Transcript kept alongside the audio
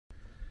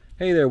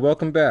Hey there,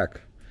 welcome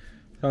back.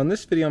 So in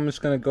this video I'm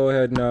just going to go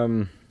ahead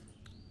and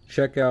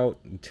check out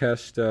and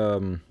test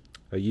a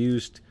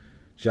used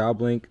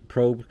Joblink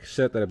probe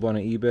set that I bought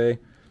on eBay.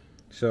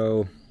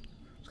 So I'm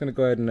just going to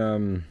go ahead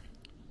and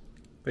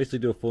basically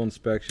do a full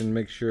inspection,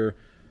 make sure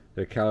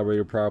they're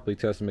calibrated properly,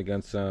 test them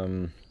against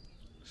some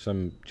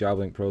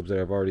Joblink probes that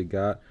I've already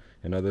got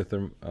and other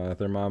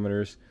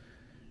thermometers.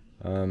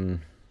 So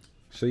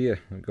yeah,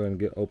 I'll go ahead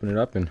and open it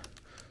up and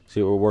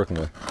see what we're working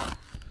with.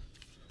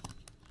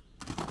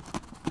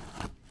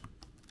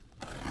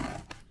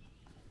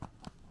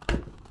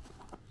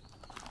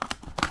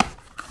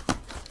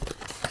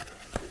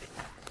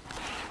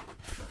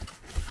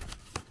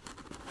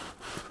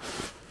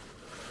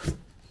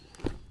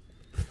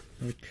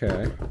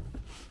 Okay,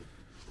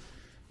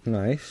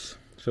 nice.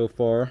 So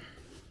far,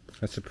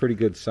 that's a pretty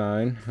good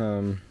sign.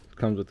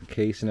 Comes with the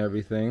case and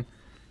everything.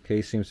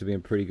 Case seems to be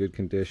in pretty good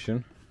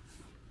condition.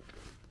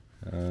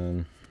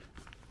 Let's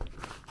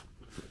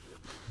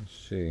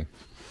see.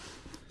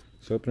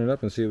 Let's open it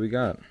up and see what we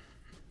got.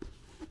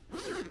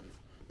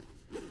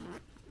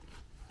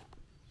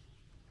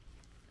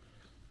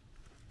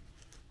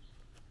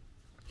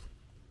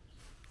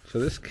 So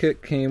this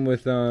kit came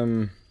with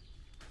 3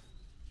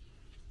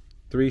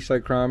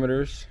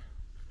 psychrometers,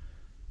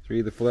 3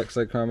 of the flex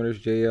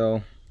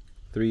psychrometers,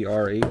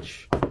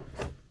 JL3RH,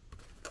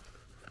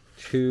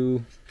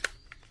 2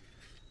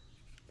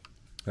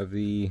 of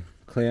the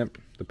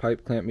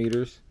pipe clamp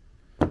meters,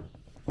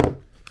 and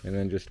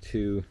then just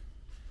 2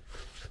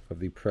 of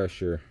the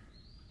pressure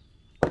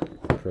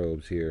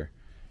probes here.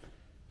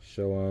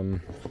 So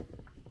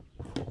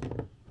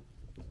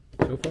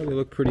so far they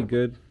look pretty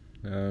good.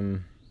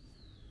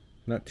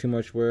 Not too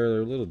much wear.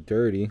 They're a little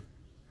dirty.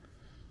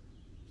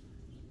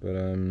 But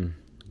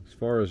as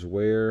far as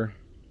wear,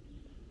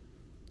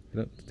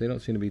 they don't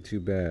seem to be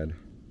too bad.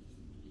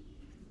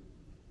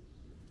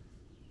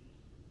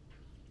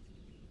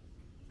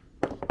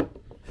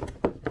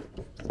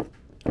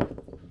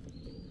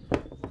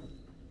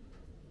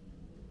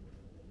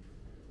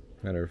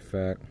 Matter of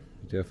fact,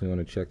 you definitely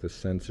want to check the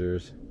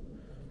sensors,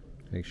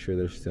 make sure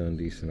they're still in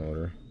decent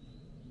order.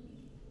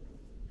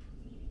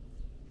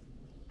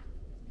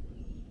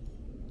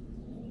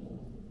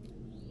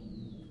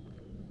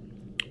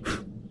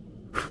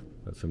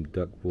 Some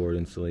ductboard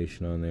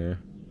insulation on there.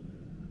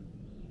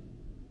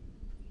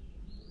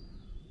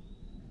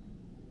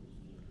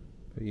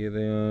 But yeah,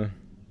 the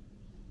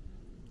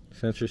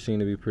sensors seem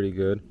to be pretty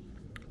good.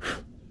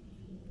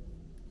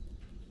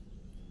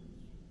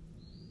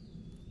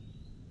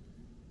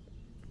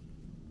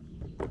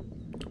 So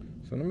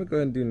what I'm going to go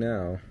ahead and do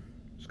now,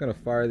 I'm just going to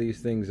fire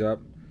these things up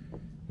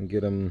and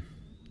get them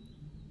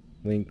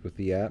linked with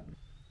the app.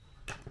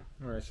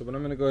 Alright, so what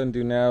I'm going to go ahead and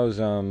do now is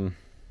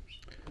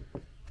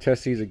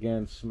test these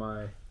against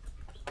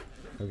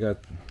I've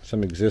got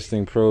some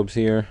existing probes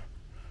here.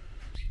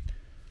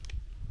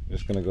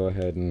 Just gonna go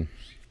ahead and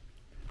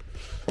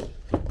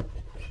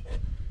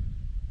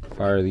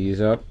fire these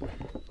up,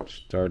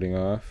 starting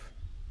off.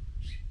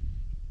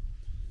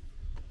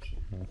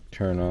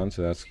 Turn on,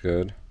 so that's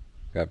good.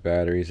 Got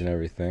batteries and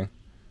everything.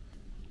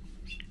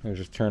 I'll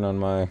just turn on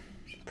my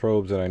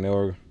probes that I know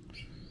are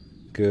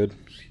good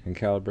and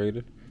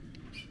calibrated.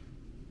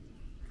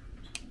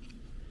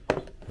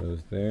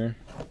 Those there.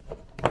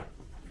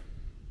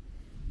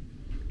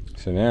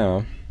 So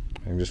now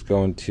I'm just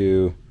going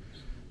to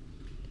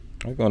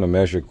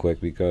measure quick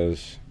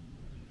because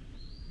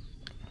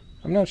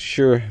I'm not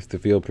sure if the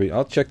Fieldpiece.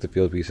 I'll check the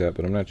Fieldpiece app,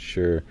 but I'm not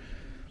sure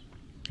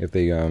if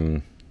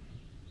the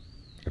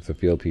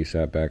Fieldpiece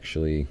app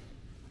actually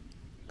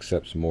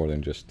accepts more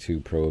than just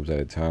 2 probes at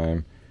a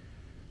time.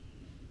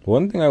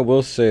 One thing I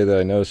will say that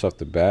I noticed off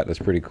the bat that's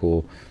pretty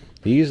cool.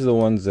 These are the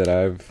ones that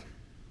I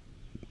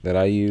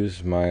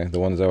use, the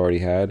ones I already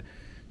had,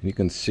 and you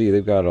can see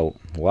they've got a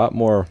lot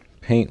more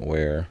paint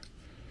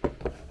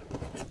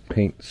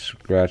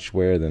scratch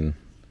wear than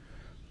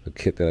the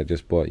kit that I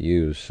just bought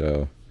used,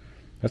 so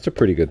that's a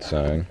pretty good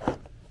sign.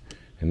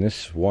 And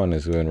this one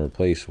has been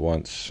replaced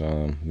once.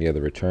 Yeah,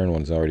 the return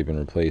one's already been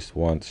replaced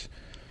once,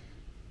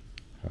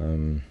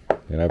 and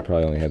I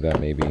probably only had that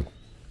maybe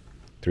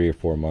 3 or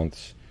 4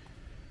 months,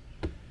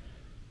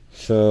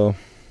 so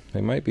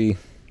they might be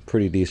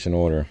pretty decent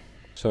order.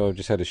 So I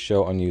just had to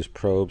show unused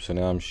probes, so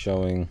now I'm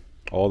showing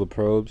all the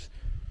probes.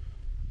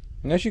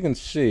 And as you can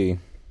see,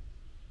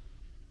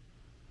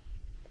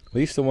 at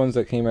least the ones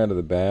that came out of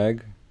the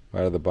bag,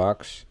 out of the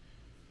box,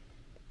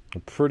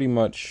 are pretty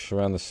much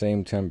around the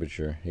same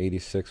temperature,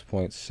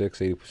 86.6,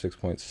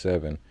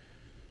 86.7.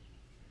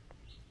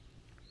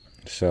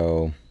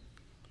 So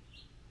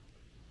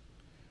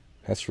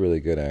that's really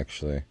good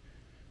actually.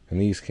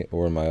 And these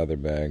were in my other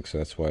bag, so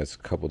that's why it's a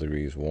couple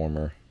degrees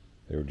warmer.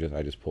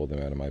 I just pulled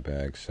them out of my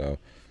bag. So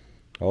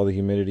all the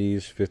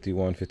humidities,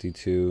 51,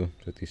 52,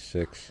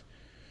 56.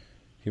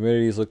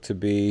 Humidities look to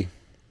be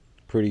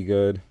pretty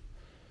good.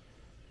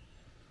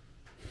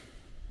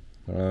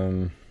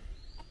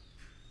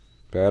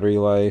 Battery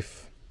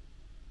life,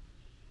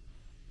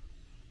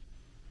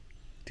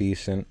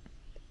 decent.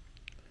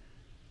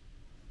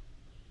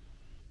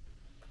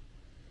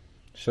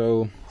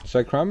 So the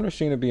psychrometers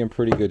seem to be in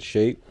pretty good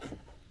shape.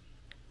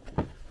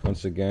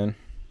 Once again,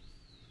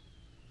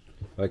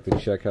 I like to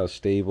check how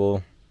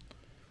stable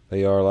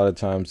they are. A lot of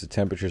times the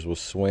temperatures will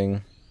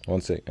swing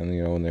once they, and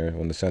you know, when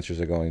the sensors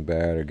are going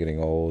bad or getting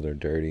old or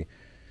dirty.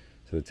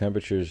 So the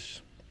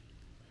temperatures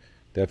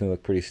definitely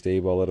look pretty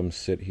stable. I'll let them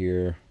sit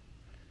here,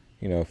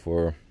 you know,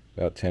 for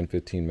about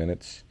 10-15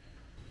 minutes.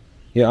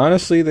 Yeah,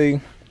 honestly,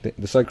 the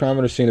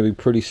psychrometers seem to be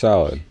pretty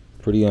solid,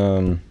 pretty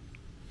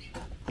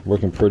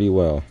working pretty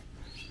well.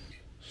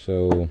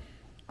 So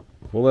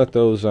we'll let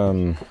those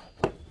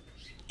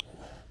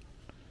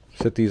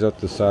set these up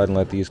to the side and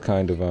let these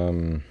kind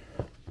of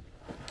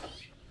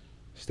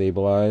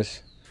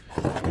stabilize.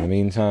 In the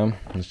meantime,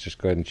 let's just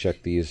go ahead and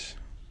check these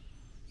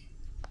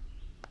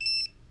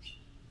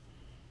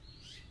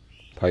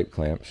pipe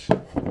clamps.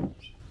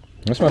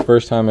 That's my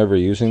first time ever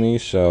using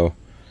these, so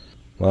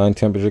line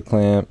temperature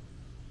clamp.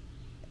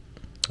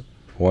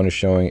 One is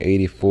showing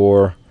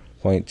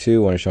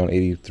 84.2, one is showing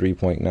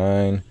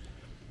 83.9.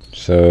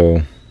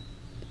 So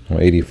I'm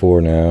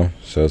 84 now,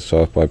 so it's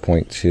off by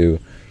 0.2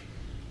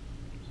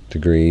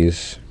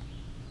 degrees.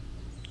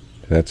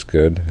 That's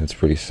good. That's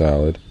pretty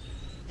solid.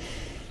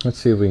 Let's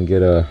see if we can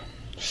get a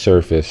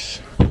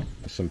surface.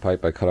 Some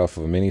pipe I cut off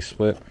of a mini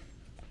split.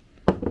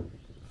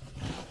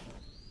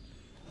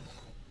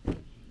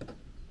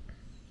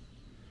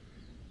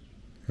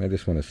 I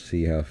just want to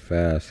see how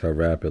fast, how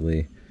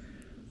rapidly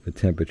the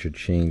temperature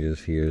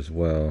changes here as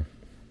well.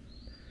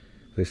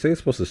 They say it's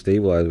supposed to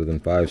stabilize within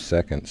 5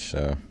 seconds,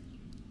 so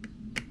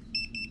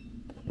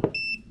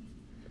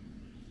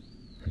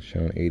it's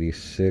showing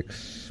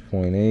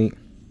 86.8.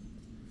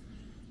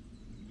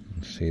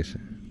 Let's see,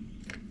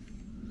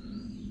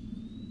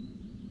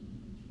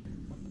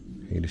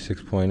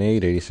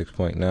 86.8,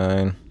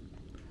 86.9.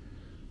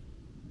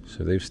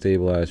 So they've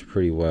stabilized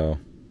pretty well.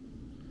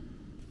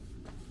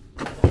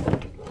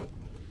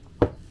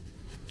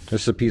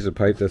 This is a piece of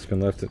pipe that's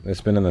been left.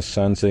 It's been in the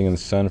sun, sitting in the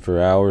sun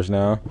for hours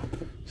now,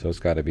 so it's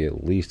got to be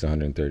at least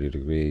 130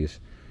 degrees.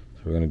 So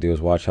what we're going to do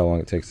is watch how long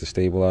it takes to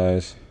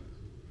stabilize.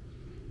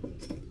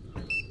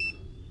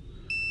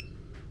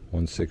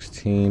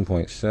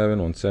 116.7,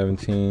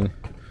 117.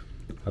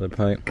 Other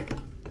pipe.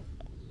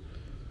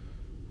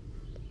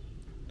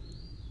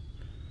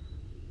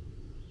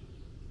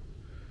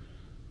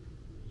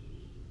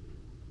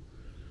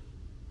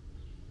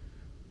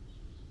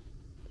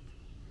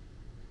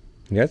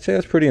 Yeah, I'd say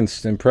that's pretty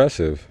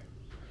impressive.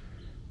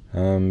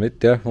 It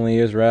definitely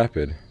is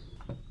rapid.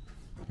 I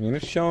mean,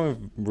 it's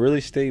showing really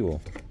stable.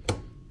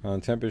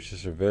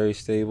 Temperatures are very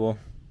stable.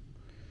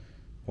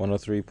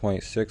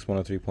 103.6,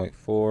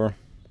 103.4.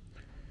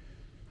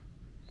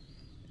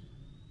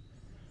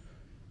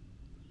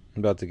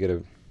 I'm about to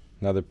get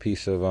another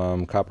piece of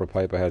copper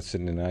pipe I had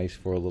sitting in ice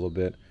for a little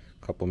bit,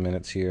 a couple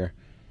minutes here,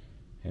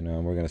 and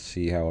we're going to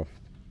see how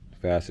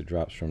fast it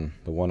drops from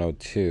the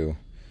 102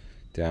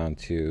 down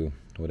to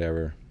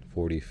whatever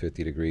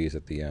 40-50 degrees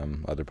that the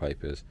other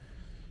pipe is.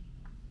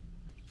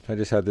 I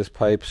just had this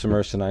pipe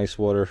submersed in ice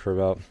water for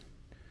about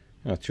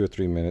 2 or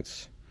 3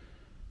 minutes.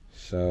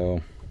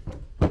 So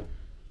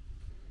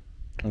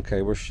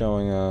okay, we're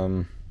showing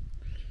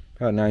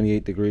about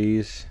 98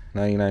 degrees,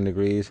 99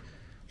 degrees.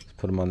 Let's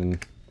put them on the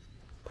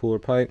cooler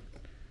pipe.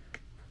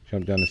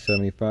 Jump down to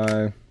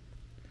 75.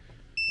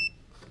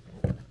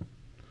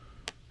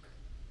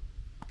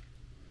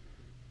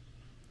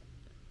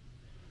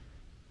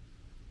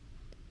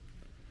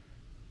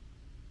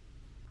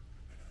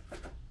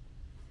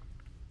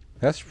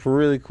 That's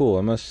really cool.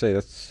 I must say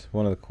that's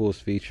one of the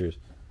coolest features.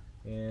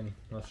 And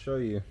I'll show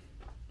you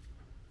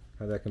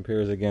how that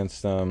compares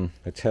against a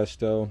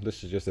testo.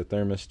 This is just a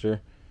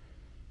thermistor.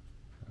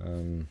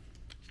 A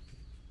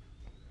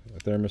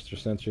thermistor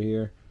sensor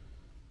here.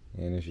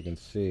 And as you can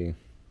see,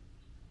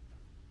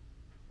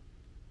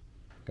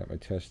 got my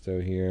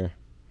testo here.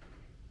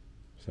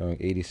 Showing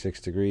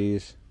 86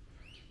 degrees.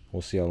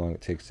 We'll see how long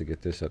it takes to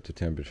get this up to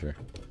temperature.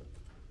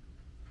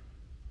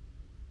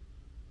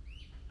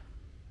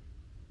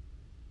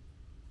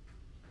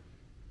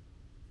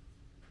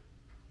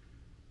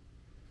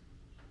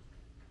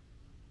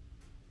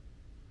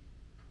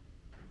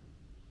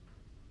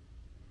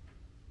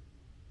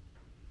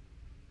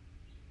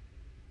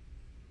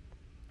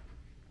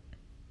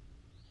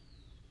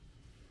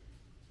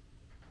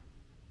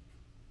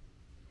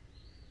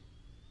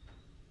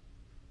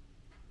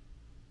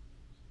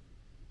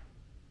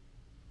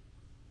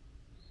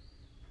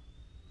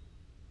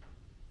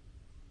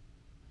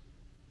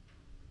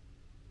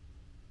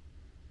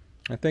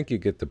 I think you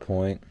get the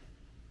point.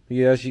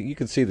 Yeah, as you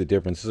can see the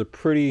difference. There's a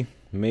pretty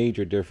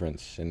major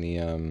difference in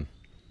the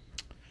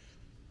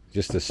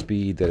just the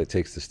speed that it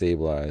takes to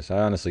stabilize. I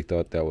honestly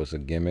thought that was a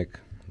gimmick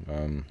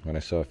when I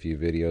saw a few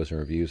videos and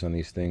reviews on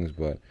these things,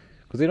 but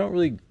because they don't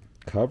really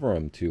cover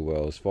them too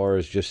well as far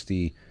as just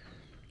the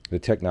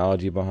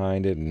technology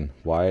behind it and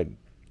why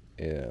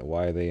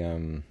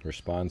they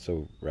respond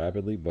so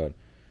rapidly. But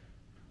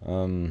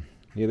yeah,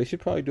 they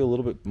should probably do a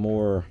little bit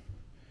more,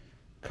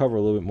 cover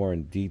a little bit more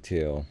in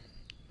detail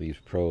these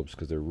probes,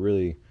 because they're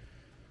really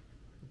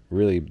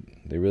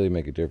they really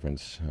make a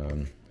difference.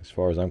 As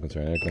far as I'm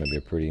concerned, it's going to be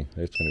a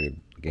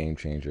game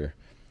changer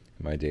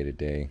in my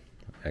day-to-day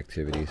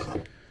activities.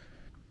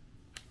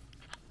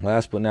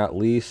 Last but not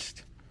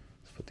least,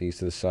 let's put these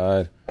to the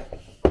side.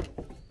 So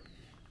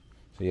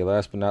yeah,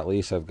 last but not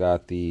least, I've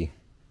got the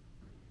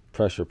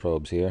pressure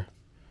probes here.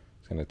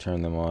 Just going to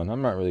turn them on.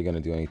 I'm not really going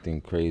to do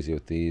anything crazy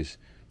with these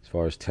as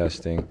far as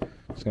testing.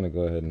 Just going to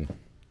go ahead and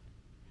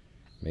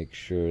make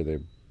sure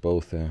they're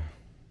both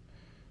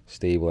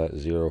stable at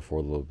 0 for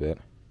a little bit,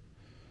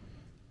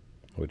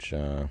 which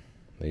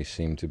they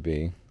seem to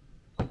be.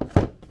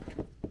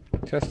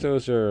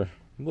 Testos are a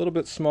little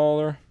bit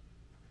smaller,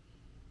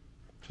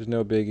 which is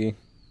no biggie.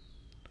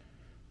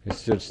 It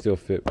should still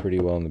fit pretty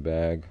well in the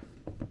bag,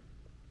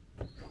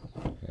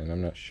 and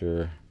I'm not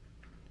sure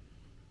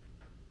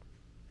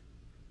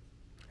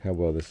how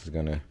well these are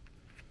gonna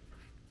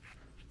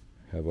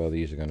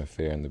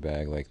fare in the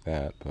bag like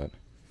that, but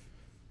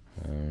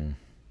I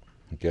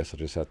guess I'll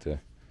just have to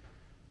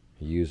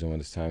use them when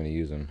it's time to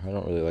use them. I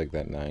don't really like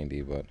that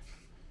 90, but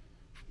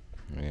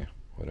yeah,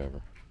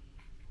 whatever.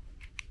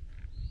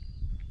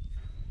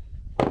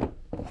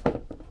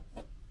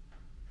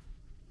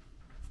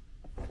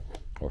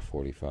 Or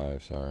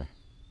 45, sorry.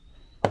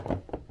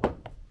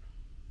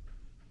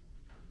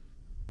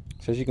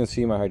 So as you can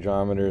see, my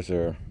hydrometers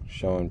are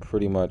showing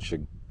pretty much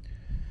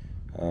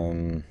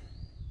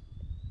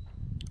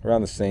around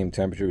the same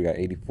temperature. We got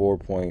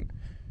 84.8,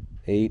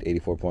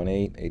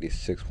 84.8,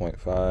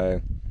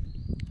 86.5,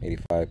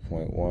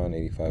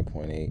 85.1,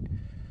 85.8.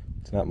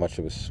 It's not much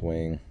of a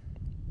swing.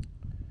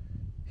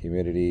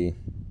 Humidity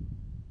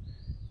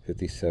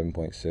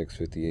 57.6,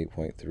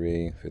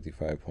 58.3,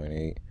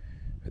 55.8,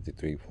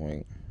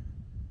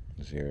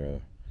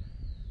 53.0.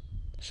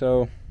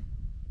 So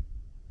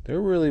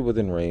they're really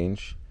within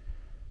range.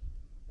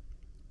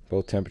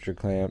 Both temperature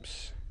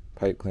clamps,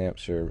 pipe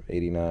clamps are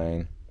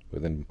 89,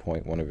 within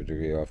 0.1 of a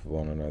degree off of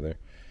one another.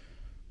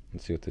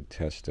 Let's see what the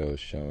testo is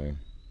showing.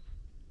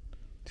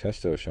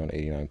 Testo is showing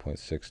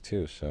 89.6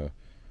 too, so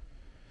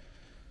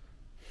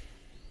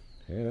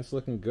yeah, that's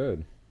looking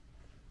good.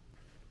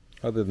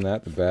 Other than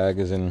that, the bag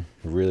is in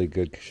really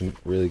good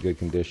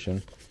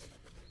condition.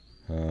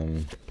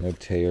 No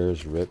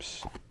tears,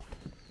 rips.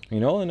 I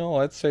mean, all in all,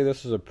 I'd say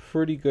this is a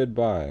pretty good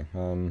buy.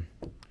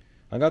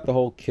 I got the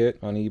whole kit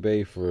on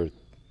eBay for,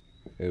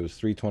 it was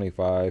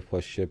 $325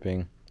 plus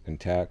shipping and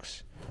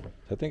tax.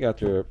 So I think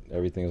after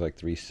everything is like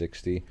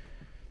 $360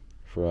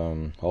 for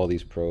all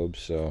these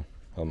probes. So,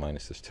 oh,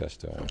 minus this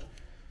testo one.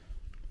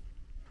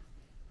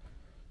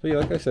 So yeah,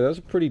 like I said, that was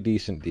a pretty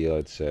decent deal,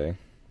 I'd say.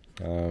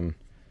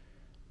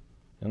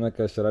 And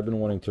like I said, I've been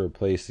wanting to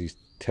replace these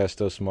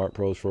Testo Smart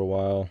Pros for a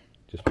while,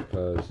 just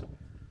because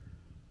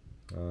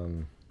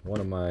one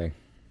of my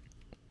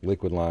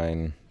liquid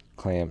line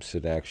clamps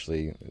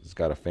it's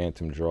got a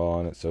phantom draw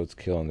on it, so it's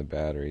killing the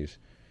batteries.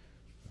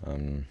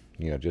 You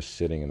know, just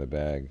sitting in the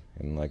bag.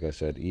 And like I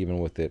said, even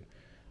with it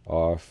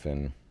off,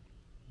 and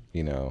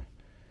you know,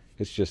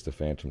 it's just a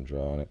phantom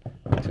draw on it.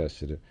 I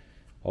tested it.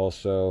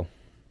 Also,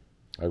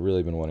 I've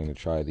really been wanting to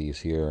try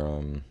these here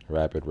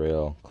rapid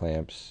rail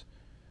clamps,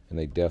 and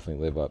they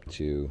definitely live up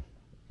to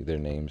their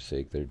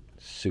namesake. They're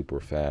super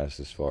fast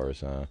as far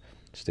as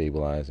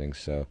stabilizing,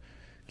 so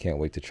can't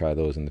wait to try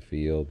those in the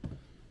field.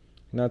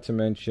 Not to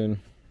mention,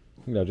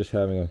 you know, just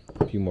having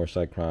a few more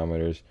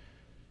psychrometers.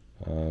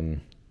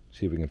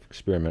 See if we can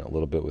experiment a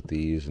little bit with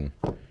these and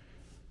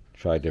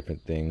try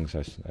different things.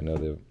 I know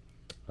the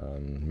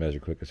Measure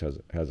Quickest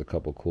has a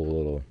couple cool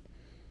little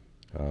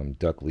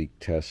duct leak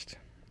tests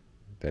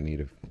that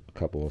need a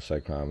couple of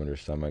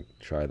psychrometers, so I might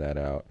try that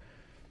out.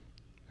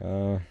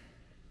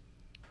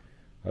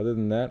 Other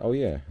than that, oh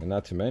yeah, and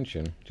not to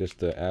mention just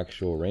the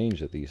actual range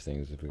that these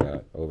things have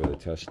got over the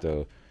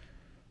Testo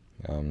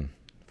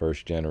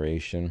first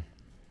generation.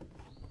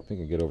 I think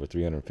I get over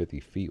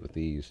 350 feet with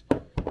these.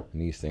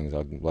 And these things,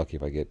 I'm lucky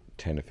if I get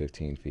 10 to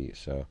 15 feet.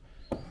 So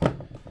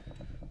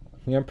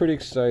yeah, I'm pretty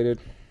excited.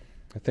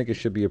 I think it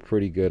should be a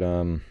pretty good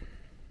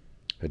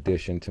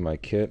addition to my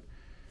kit.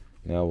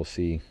 Now we'll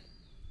see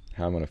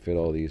how I'm going to fit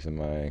all these in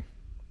my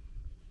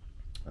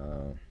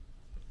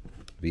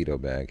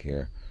VETO bag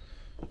here.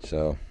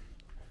 So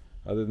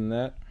other than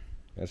that,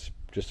 that's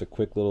just a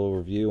quick little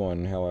review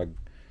on how I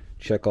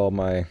check all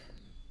my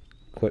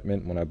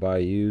equipment when I buy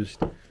used.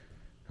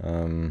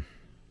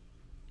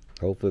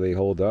 Hopefully they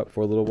hold up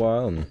for a little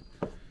while and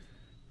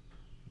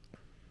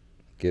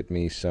get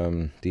me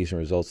some decent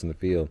results in the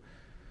field.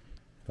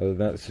 Other than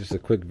that, it's just a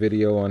quick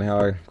video on how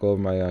I go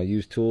over my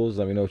used tools.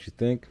 Let me know what you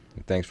think,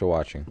 and thanks for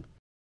watching.